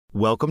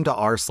Welcome to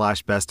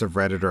r/Best of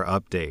Redditor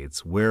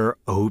updates, where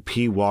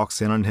OP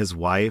walks in on his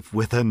wife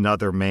with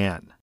another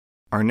man.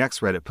 Our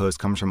next Reddit post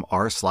comes from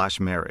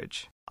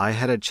r/marriage. I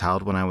had a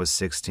child when I was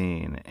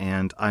 16,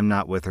 and I'm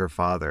not with her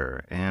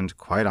father, and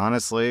quite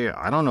honestly,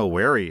 I don't know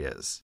where he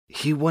is.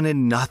 He wanted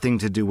nothing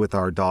to do with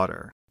our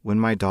daughter. When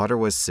my daughter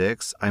was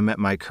 6, I met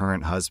my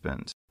current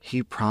husband.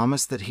 He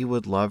promised that he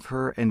would love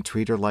her and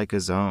treat her like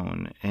his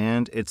own,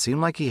 and it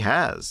seemed like he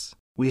has.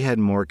 We had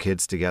more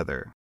kids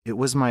together. It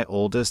was my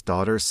oldest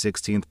daughter's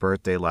 16th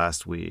birthday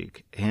last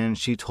week, and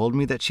she told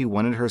me that she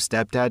wanted her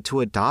stepdad to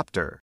adopt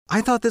her.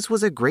 I thought this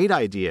was a great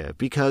idea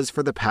because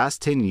for the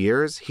past 10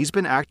 years, he's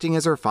been acting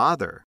as her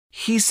father.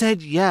 He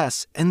said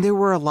yes, and there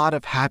were a lot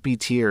of happy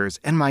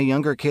tears, and my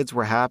younger kids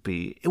were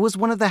happy. It was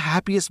one of the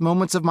happiest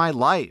moments of my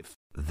life.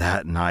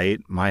 That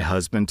night, my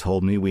husband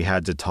told me we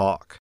had to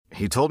talk.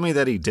 He told me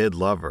that he did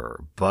love her,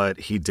 but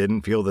he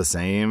didn't feel the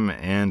same,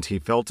 and he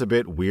felt a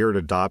bit weird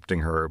adopting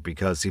her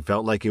because he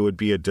felt like it would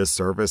be a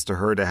disservice to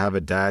her to have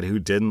a dad who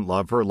didn't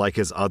love her like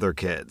his other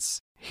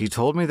kids. He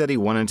told me that he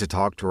wanted to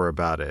talk to her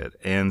about it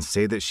and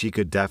say that she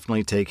could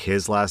definitely take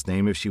his last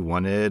name if she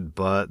wanted,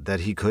 but that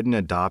he couldn't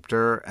adopt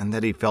her and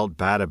that he felt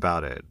bad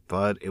about it,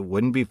 but it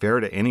wouldn't be fair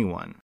to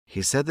anyone.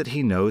 He said that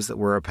he knows that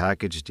we're a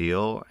package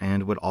deal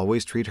and would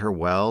always treat her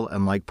well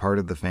and like part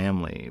of the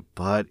family,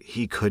 but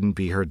he couldn't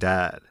be her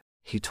dad.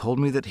 He told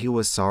me that he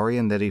was sorry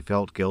and that he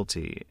felt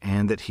guilty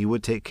and that he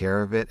would take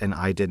care of it and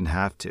I didn't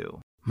have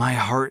to. My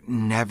heart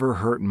never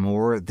hurt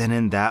more than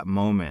in that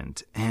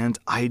moment, and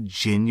I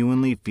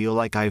genuinely feel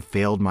like I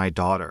failed my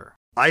daughter.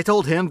 I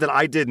told him that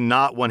I did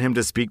not want him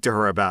to speak to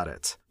her about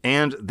it,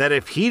 and that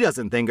if he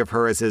doesn't think of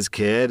her as his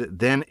kid,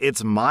 then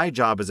it's my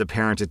job as a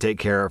parent to take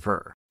care of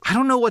her. I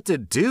don't know what to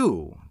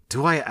do.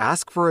 Do I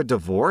ask for a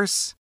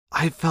divorce?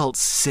 I felt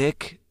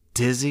sick,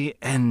 dizzy,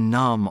 and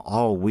numb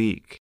all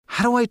week.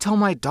 How do I tell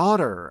my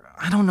daughter?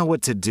 I don't know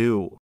what to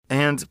do.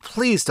 And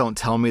please don't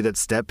tell me that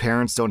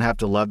step-parents don't have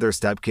to love their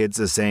stepkids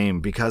the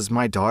same because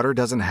my daughter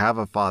doesn't have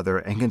a father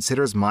and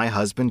considers my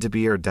husband to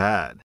be her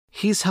dad.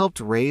 He's helped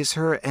raise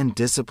her and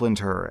disciplined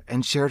her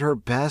and shared her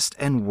best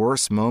and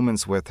worst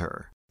moments with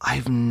her.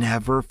 I've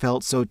never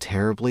felt so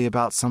terribly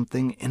about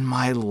something in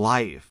my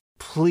life.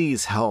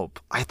 Please help.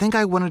 I think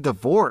I want a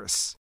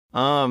divorce.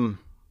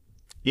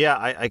 Yeah,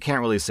 I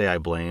can't really say I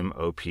blame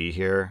OP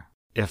here.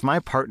 If my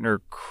partner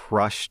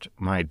crushed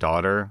my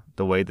daughter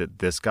the way that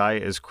this guy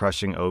is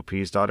crushing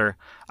OP's daughter,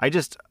 I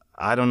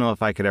don't know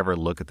if I could ever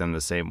look at them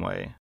the same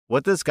way.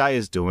 What this guy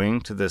is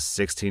doing to this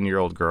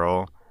 16-year-old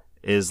girl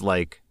is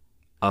like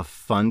a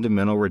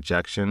fundamental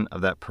rejection of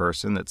that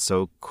person that's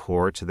so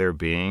core to their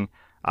being.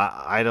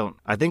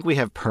 I think we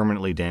have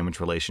permanently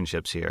damaged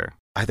relationships here.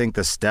 I think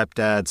the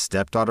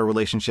stepdad-stepdaughter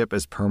relationship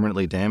is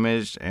permanently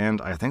damaged, and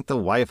I think the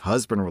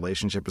wife-husband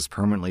relationship is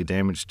permanently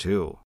damaged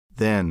too.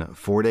 Then,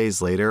 4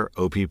 days later,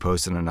 OP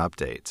posted an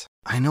update.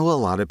 I know a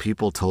lot of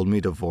people told me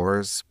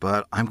divorce,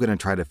 but I'm going to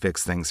try to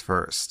fix things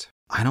first.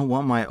 I don't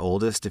want my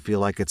oldest to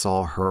feel like it's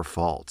all her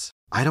fault.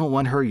 I don't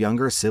want her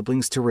younger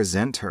siblings to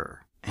resent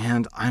her.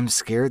 And I'm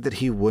scared that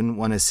he wouldn't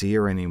want to see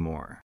her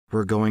anymore.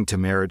 We're going to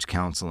marriage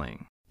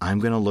counseling. I'm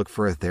going to look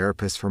for a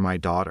therapist for my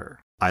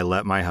daughter. I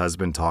let my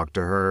husband talk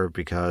to her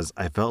because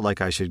I felt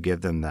like I should give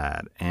them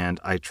that,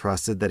 and I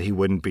trusted that he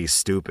wouldn't be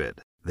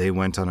stupid. They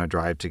went on a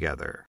drive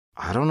together.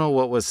 I don't know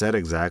what was said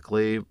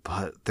exactly,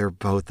 but they're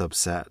both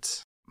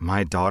upset.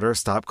 My daughter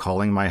stopped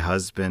calling my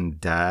husband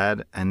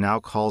Dad and now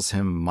calls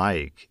him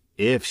Mike,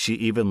 if she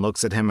even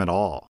looks at him at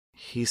all.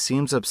 He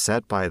seems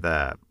upset by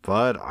that,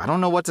 but I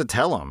don't know what to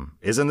tell him.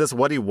 Isn't this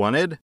what he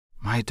wanted?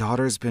 My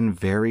daughter's been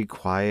very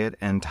quiet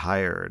and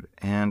tired,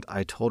 and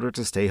I told her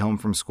to stay home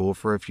from school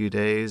for a few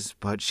days,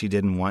 but she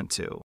didn't want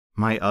to.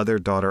 My other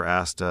daughter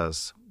asked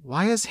us,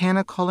 "Why is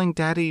Hannah calling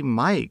Daddy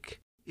Mike?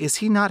 Is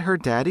he not her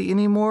daddy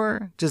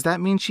anymore? Does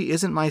that mean she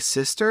isn't my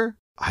sister?"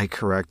 I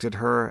corrected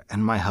her,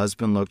 and my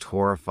husband looked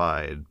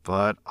horrified,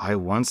 but I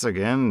once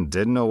again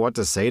didn't know what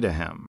to say to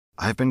him.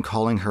 I've been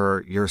calling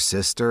her your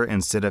sister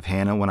instead of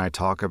Hannah when I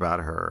talk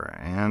about her,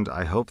 and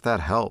I hope that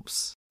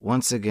helps.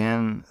 Once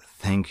again,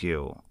 thank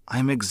you.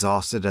 I'm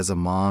exhausted as a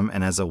mom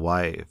and as a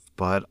wife,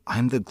 but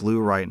I'm the glue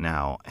right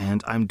now,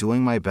 and I'm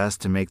doing my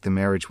best to make the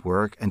marriage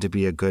work and to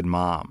be a good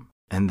mom.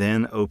 And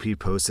then OP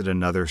posted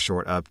another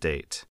short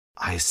update.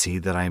 I see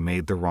that I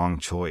made the wrong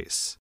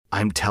choice.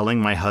 I'm telling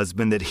my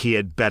husband that he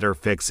had better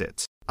fix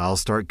it. I'll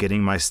start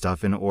getting my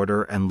stuff in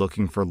order and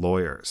looking for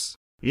lawyers.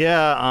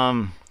 Yeah,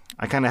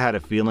 I kind of had a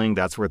feeling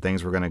that's where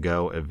things were going to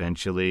go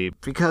eventually,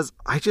 because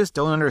I just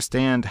don't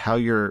understand how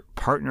your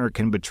partner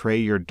can betray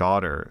your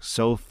daughter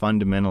so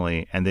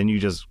fundamentally and then you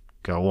just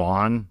go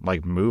on,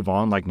 like move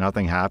on like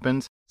nothing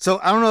happened. So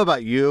I don't know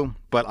about you,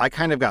 but I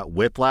kind of got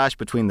whiplash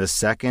between the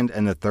second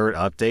and the third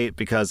update,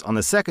 because on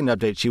the second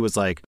update, she was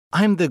like,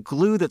 I'm the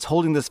glue that's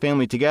holding this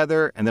family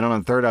together. And then on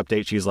the third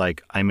update, she's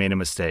like, I made a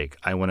mistake.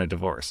 I want a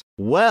divorce.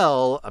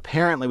 Well,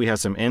 apparently we have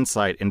some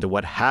insight into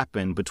what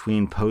happened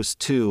between post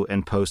 2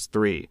 and post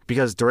 3,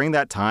 because during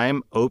that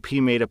time, OP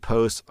made a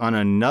post on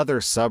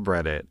another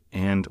subreddit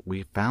and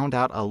we found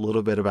out a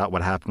little bit about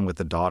what happened with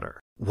the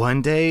daughter.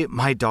 One day,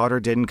 my daughter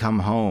didn't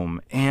come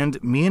home,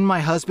 and me and my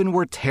husband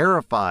were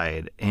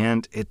terrified,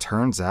 and it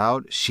turns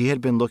out she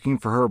had been looking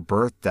for her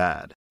birth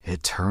dad.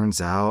 It turns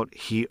out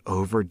he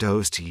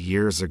overdosed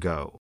years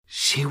ago.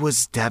 She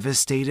was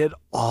devastated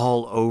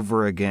all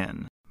over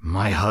again.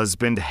 My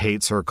husband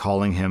hates her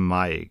calling him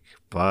Mike,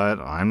 but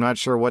I'm not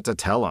sure what to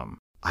tell him.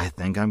 I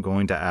think I'm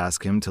going to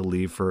ask him to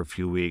leave for a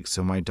few weeks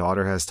so my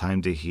daughter has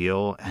time to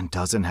heal and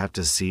doesn't have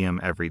to see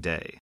him every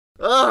day.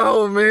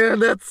 Oh man,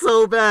 that's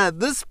so bad.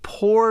 This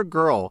poor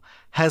girl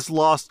has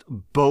lost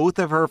both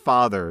of her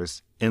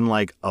fathers in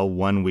like a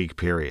 1 week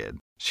period.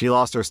 She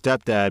lost her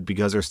stepdad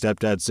because her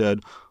stepdad said,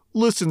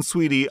 "Listen,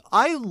 sweetie,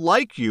 I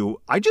like you.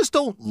 I just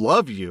don't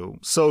love you.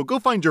 So go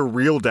find your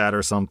real dad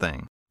or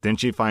something." Then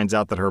she finds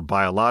out that her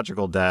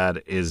biological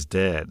dad is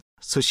dead.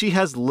 So she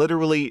has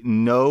literally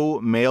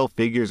no male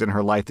figures in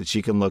her life that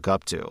she can look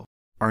up to.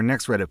 Our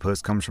next Reddit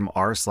post comes from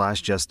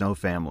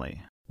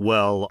r/justnofamily.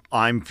 Well,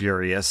 I'm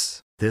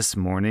furious. This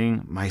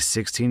morning, my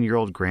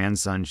 16-year-old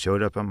grandson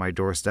showed up at my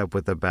doorstep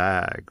with a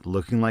bag,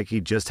 looking like he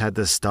just had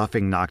the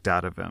stuffing knocked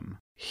out of him.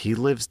 He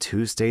lives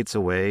 2 states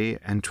away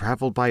and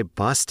traveled by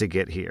bus to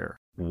get here.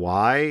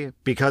 Why?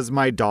 Because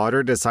my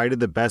daughter decided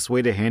the best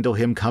way to handle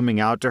him coming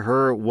out to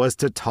her was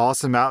to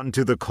toss him out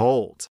into the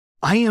cold.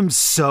 I am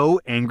so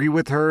angry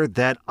with her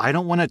that I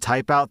don't want to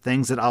type out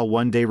things that I'll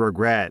one day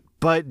regret.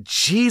 But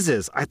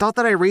Jesus, I thought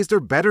that I raised her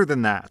better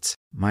than that.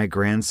 My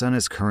grandson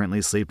is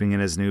currently sleeping in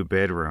his new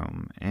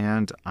bedroom,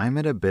 and I'm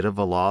at a bit of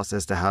a loss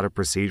as to how to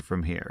proceed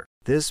from here.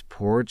 This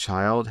poor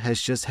child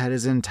has just had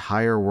his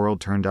entire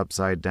world turned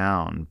upside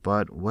down,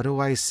 but what do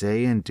I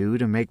say and do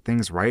to make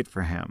things right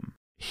for him?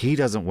 He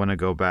doesn't want to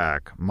go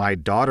back, my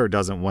daughter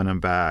doesn't want him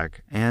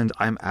back, and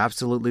I'm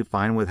absolutely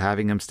fine with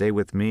having him stay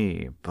with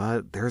me,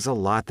 but there's a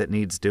lot that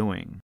needs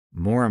doing.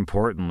 More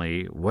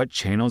importantly, what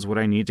channels would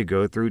I need to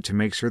go through to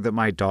make sure that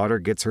my daughter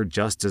gets her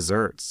just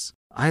desserts?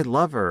 I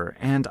love her,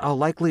 and I'll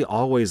likely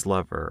always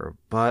love her,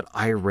 but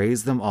I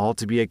raised them all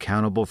to be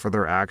accountable for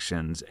their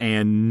actions,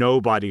 and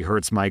nobody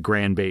hurts my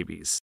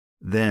grandbabies.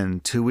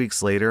 Then, 2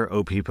 weeks later,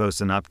 OP posts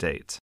an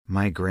update.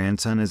 My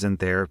grandson is in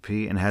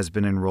therapy and has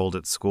been enrolled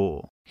at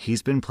school.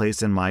 He's been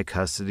placed in my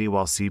custody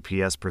while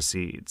CPS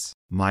proceeds.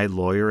 My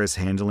lawyer is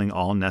handling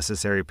all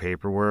necessary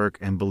paperwork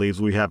and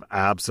believes we have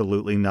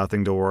absolutely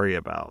nothing to worry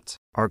about.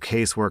 Our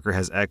caseworker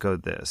has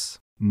echoed this.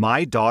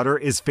 My daughter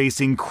is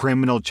facing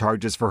criminal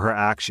charges for her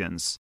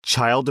actions.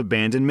 Child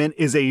abandonment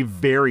is a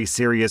very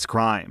serious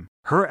crime.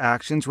 Her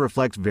actions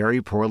reflect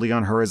very poorly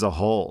on her as a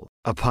whole.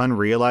 Upon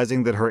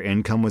realizing that her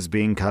income was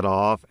being cut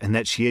off and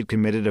that she had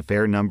committed a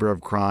fair number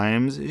of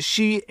crimes,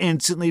 she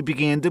instantly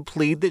began to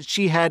plead that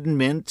she hadn't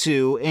meant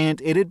to,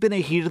 and it had been a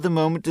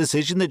heat-of-the-moment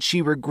decision that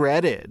she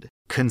regretted.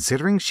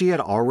 Considering she had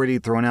already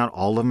thrown out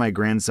all of my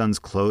grandson's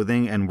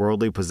clothing and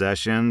worldly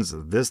possessions,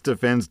 this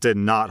defense did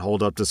not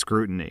hold up to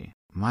scrutiny.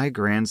 My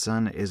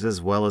grandson is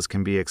as well as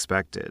can be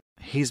expected.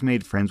 He's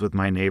made friends with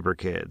my neighbor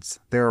kids.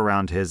 They're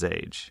around his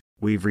age.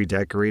 We've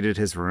redecorated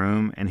his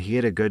room, and he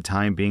had a good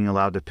time being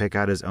allowed to pick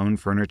out his own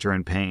furniture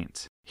and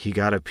paint. He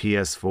got a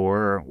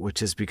PS4,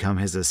 which has become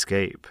his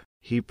escape.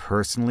 He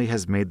personally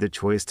has made the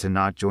choice to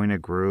not join a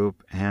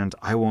group, and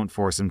I won't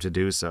force him to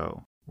do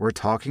so. We're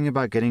talking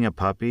about getting a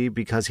puppy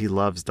because he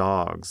loves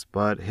dogs,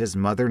 but his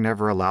mother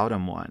never allowed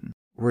him one.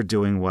 We're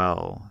doing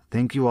well.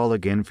 Thank you all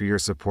again for your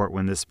support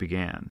when this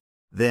began.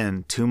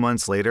 Then, 2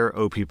 months later,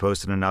 OP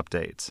posted an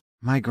update.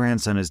 My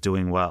grandson is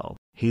doing well.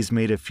 He's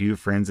made a few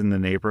friends in the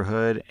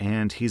neighborhood,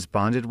 and he's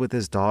bonded with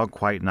his dog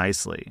quite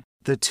nicely.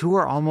 The two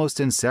are almost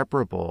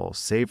inseparable,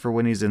 save for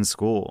when he's in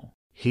school.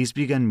 He's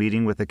begun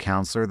meeting with a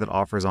counselor that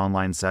offers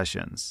online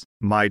sessions.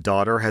 My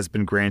daughter has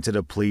been granted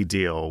a plea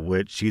deal,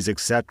 which she's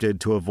accepted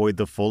to avoid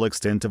the full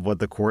extent of what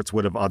the courts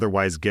would have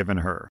otherwise given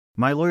her.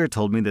 My lawyer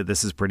told me that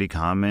this is pretty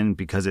common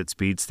because it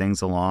speeds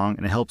things along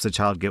and it helps the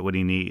child get what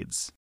he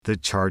needs. The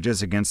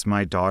charges against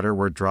my daughter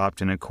were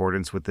dropped in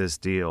accordance with this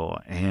deal,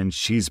 and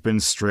she's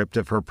been stripped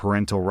of her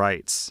parental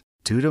rights.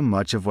 Due to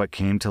much of what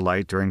came to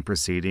light during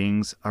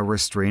proceedings, a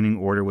restraining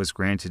order was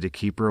granted to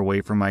keep her away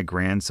from my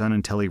grandson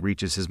until he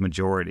reaches his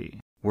majority.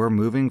 We're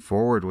moving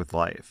forward with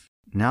life.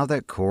 Now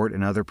that court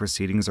and other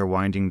proceedings are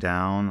winding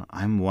down,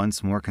 I'm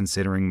once more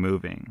considering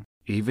moving.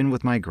 Even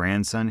with my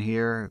grandson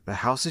here,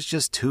 the house is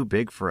just too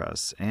big for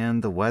us,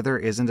 and the weather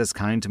isn't as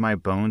kind to my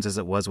bones as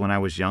it was when I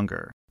was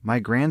younger. My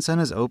grandson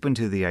is open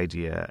to the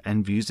idea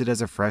and views it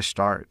as a fresh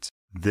start.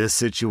 This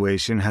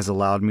situation has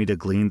allowed me to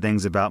glean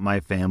things about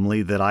my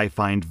family that I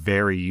find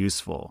very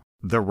useful.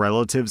 The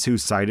relatives who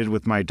sided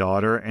with my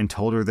daughter and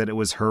told her that it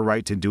was her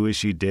right to do as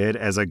she did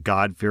as a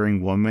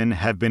God-fearing woman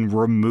have been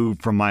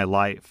removed from my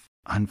life.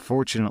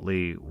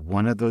 Unfortunately,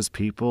 one of those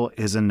people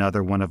is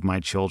another one of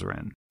my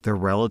children. The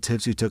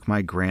relatives who took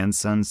my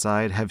grandson's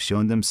side have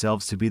shown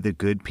themselves to be the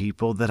good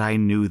people that I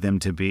knew them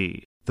to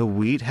be. The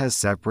wheat has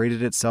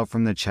separated itself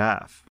from the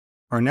chaff.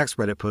 Our next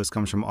Reddit post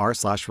comes from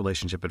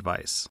r/relationship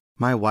advice.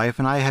 My wife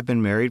and I have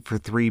been married for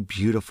 3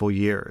 beautiful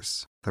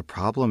years. The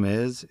problem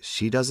is,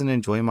 she doesn't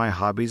enjoy my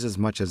hobbies as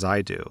much as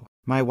I do.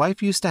 My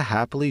wife used to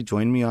happily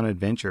join me on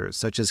adventures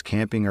such as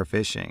camping or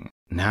fishing.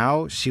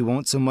 Now, she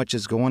won't so much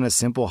as go on a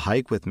simple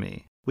hike with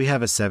me. We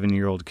have a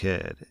 7-year-old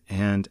kid,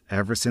 and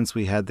ever since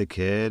we had the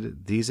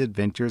kid, these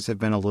adventures have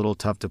been a little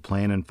tough to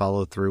plan and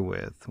follow through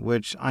with,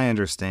 which I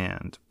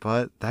understand,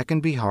 but that can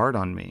be hard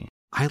on me.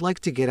 I like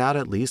to get out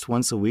at least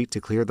once a week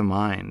to clear the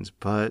mind,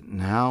 but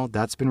now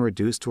that's been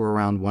reduced to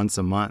around once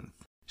a month.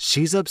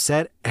 She's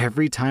upset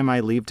every time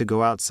I leave to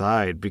go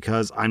outside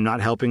because I'm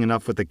not helping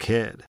enough with the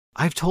kid.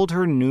 I've told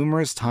her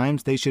numerous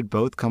times they should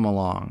both come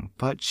along,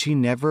 but she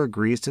never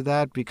agrees to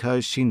that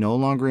because she no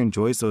longer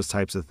enjoys those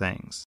types of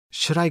things.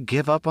 Should I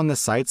give up on the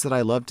sights that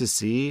I love to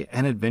see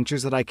and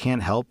adventures that I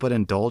can't help but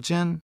indulge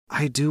in?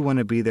 I do want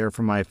to be there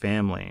for my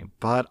family,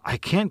 but I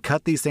can't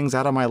cut these things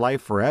out of my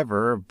life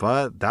forever,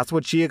 but that's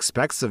what she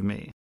expects of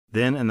me.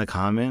 Then in the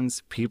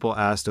comments, people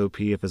asked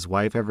OP if his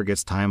wife ever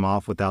gets time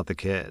off without the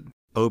kid.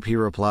 OP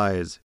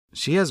replies,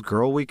 "She has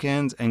girl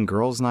weekends and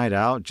girls' night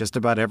out just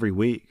about every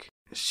week.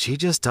 She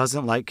just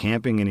doesn't like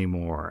camping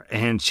anymore,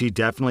 and she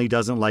definitely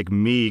doesn't like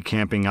me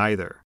camping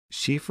either.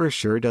 She for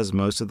sure does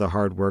most of the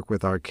hard work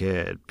with our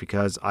kid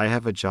because I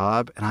have a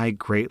job and I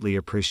greatly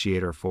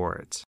appreciate her for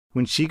it.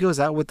 When she goes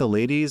out with the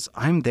ladies,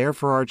 I'm there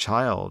for our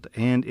child,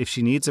 and if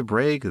she needs a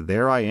break,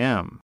 there I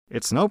am.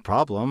 It's no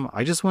problem,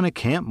 I just want to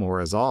camp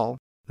more is all."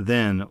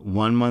 Then,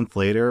 1 month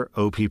later,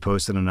 OP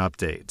posted an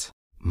update.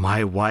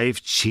 "My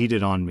wife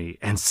cheated on me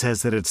and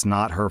says that it's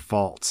not her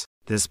fault.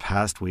 This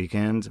past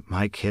weekend,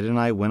 my kid and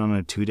I went on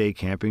a 2-day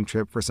camping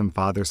trip for some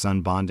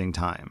father-son bonding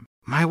time.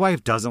 My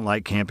wife doesn't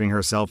like camping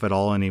herself at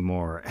all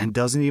anymore and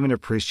doesn't even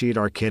appreciate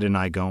our kid and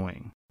I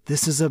going.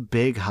 This is a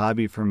big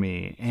hobby for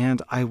me,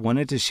 and I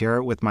wanted to share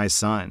it with my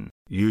son.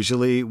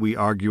 Usually, we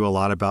argue a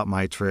lot about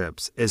my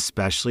trips,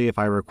 especially if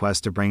I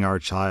request to bring our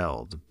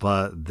child,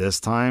 but this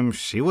time,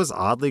 she was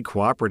oddly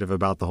cooperative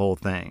about the whole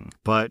thing,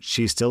 but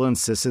she still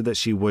insisted that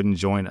she wouldn't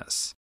join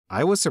us.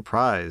 I was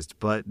surprised,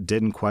 but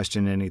didn't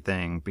question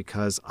anything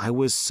because I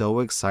was so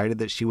excited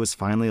that she was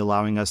finally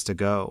allowing us to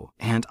go,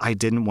 and I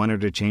didn't want her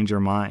to change her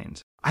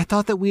mind. I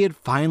thought that we had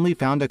finally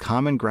found a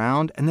common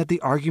ground and that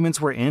the arguments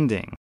were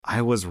ending.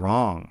 I was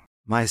wrong.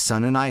 My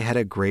son and I had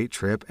a great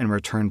trip and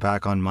returned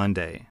back on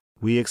Monday.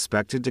 We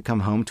expected to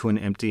come home to an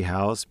empty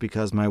house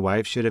because my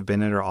wife should have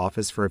been at her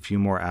office for a few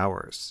more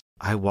hours.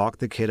 I walked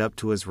the kid up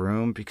to his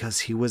room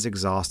because he was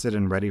exhausted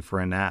and ready for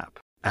a nap.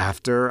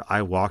 After,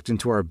 I walked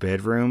into our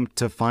bedroom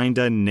to find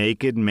a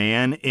naked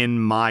man in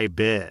my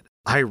bed.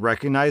 I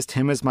recognized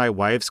him as my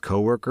wife's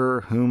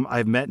coworker, whom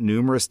I've met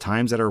numerous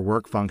times at her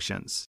work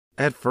functions.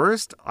 At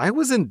first, I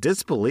was in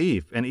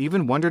disbelief and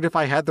even wondered if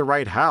I had the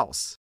right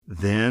house.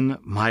 Then,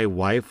 my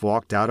wife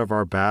walked out of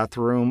our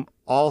bathroom,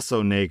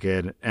 also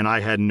naked, and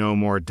I had no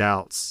more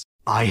doubts.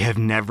 I have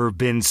never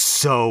been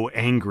so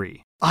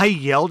angry. I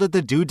yelled at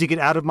the dude to get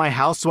out of my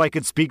house so I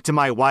could speak to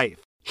my wife.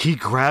 He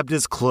grabbed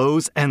his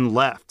clothes and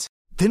left.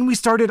 Then we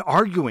started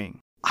arguing.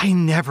 I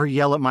never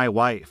yell at my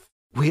wife.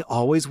 We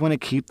always want to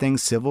keep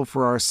things civil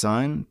for our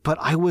son, but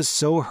I was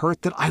so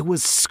hurt that I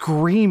was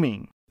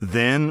screaming.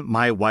 Then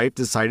my wife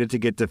decided to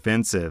get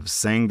defensive,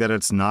 saying that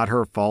it's not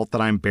her fault that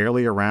I'm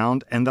barely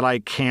around and that I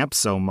camp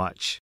so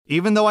much,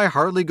 even though I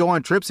hardly go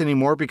on trips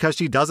anymore because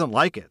she doesn't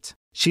like it.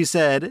 She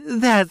said,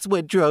 "That's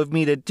what drove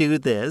me to do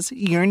this,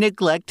 your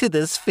neglect to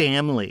this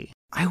family."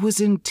 I was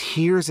in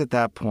tears at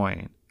that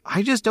point.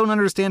 I just don't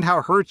understand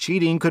how her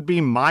cheating could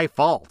be my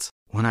fault.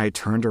 When I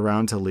turned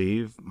around to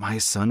leave, my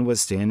son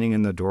was standing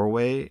in the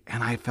doorway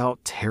and I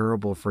felt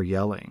terrible for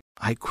yelling.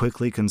 I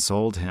quickly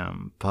consoled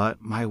him,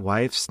 but my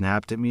wife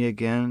snapped at me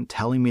again,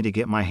 telling me to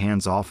get my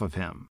hands off of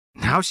him.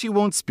 Now she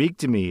won't speak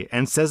to me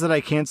and says that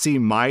I can't see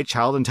my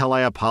child until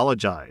I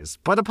apologize.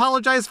 But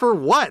apologize for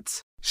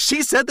what?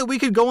 She said that we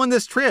could go on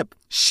this trip.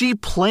 She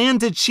planned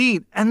to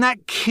cheat, and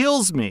that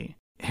kills me.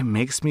 It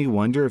makes me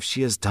wonder if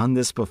she has done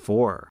this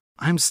before.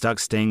 I'm stuck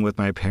staying with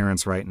my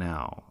parents right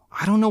now.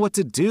 I don't know what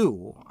to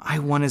do. I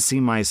want to see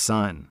my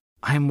son.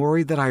 I'm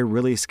worried that I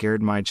really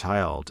scared my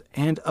child,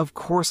 and of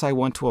course I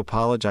want to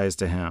apologize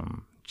to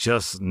him.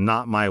 Just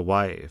not my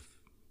wife.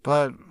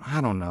 But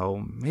I don't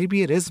know,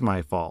 maybe it is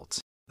my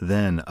fault.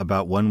 Then,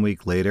 about 1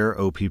 week later,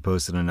 OP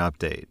posted an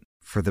update.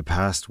 For the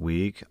past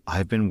week,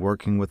 I've been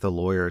working with a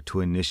lawyer to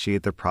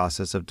initiate the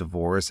process of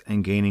divorce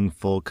and gaining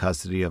full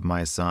custody of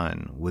my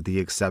son, with the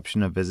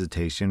exception of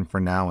visitation for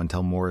now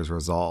until more is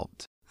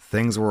resolved.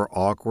 Things were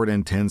awkward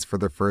and tense for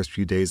the first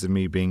few days of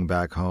me being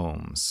back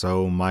home,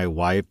 so my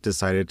wife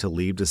decided to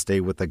leave to stay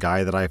with the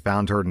guy that I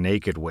found her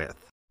naked with.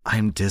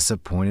 I'm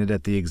disappointed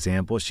at the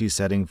example she's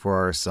setting for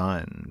our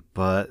son,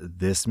 but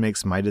this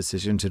makes my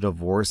decision to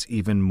divorce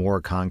even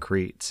more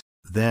concrete.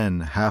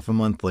 Then, half a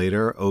month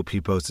later, OP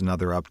posts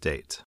another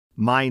update.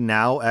 My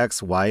now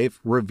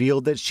ex-wife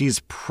revealed that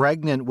she's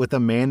pregnant with a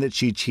man that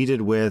she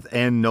cheated with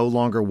and no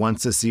longer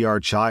wants to see our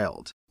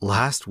child.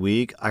 Last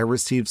week, I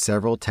received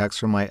several texts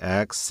from my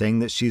ex saying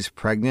that she's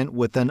pregnant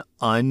with an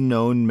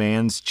unknown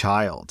man's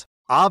child,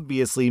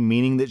 obviously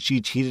meaning that she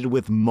cheated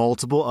with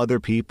multiple other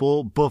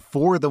people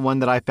before the one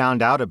that I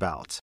found out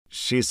about.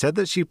 She said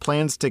that she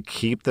plans to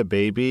keep the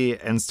baby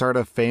and start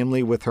a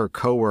family with her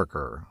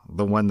coworker,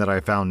 the one that I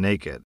found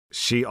naked.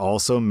 She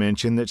also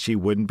mentioned that she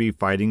wouldn't be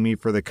fighting me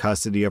for the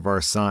custody of our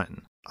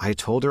son. I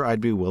told her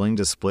I'd be willing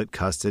to split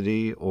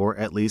custody or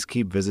at least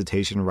keep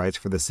visitation rights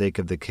for the sake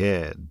of the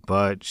kid,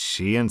 but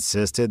she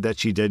insisted that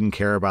she didn't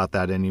care about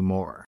that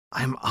anymore.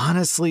 I'm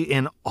honestly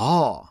in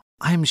awe.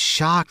 I'm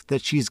shocked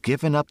that she's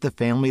given up the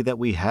family that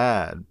we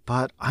had,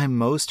 but I'm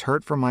most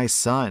hurt for my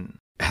son.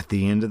 At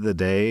the end of the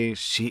day,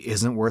 she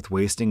isn't worth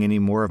wasting any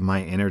more of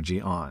my energy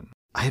on.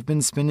 I've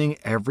been spending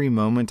every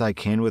moment I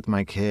can with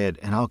my kid,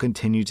 and I'll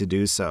continue to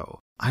do so.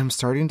 I'm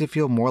starting to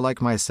feel more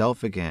like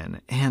myself again,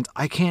 and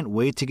I can't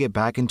wait to get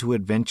back into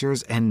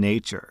adventures and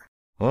nature.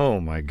 Oh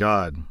my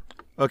god.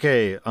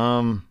 Okay,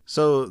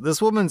 so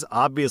this woman's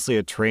obviously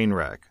a train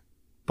wreck.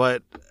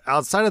 But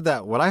outside of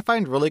that, what I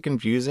find really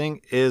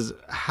confusing is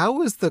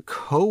how is the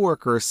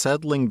coworker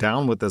settling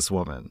down with this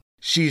woman?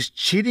 She's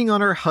cheating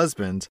on her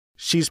husband,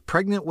 she's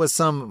pregnant with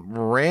some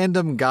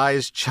random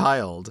guy's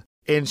child,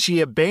 and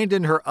she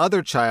abandoned her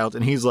other child,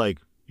 and he's like,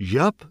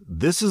 "Yup,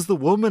 this is the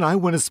woman I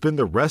want to spend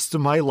the rest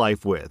of my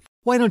life with.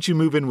 Why don't you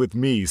move in with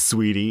me,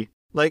 sweetie?"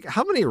 Like,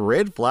 how many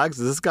red flags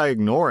is this guy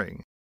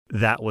ignoring?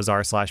 That was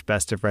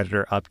r/Best of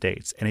Redditor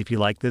updates. And if you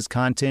like this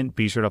content,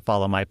 be sure to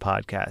follow my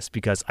podcast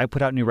because I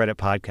put out new Reddit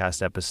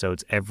podcast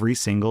episodes every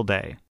single day.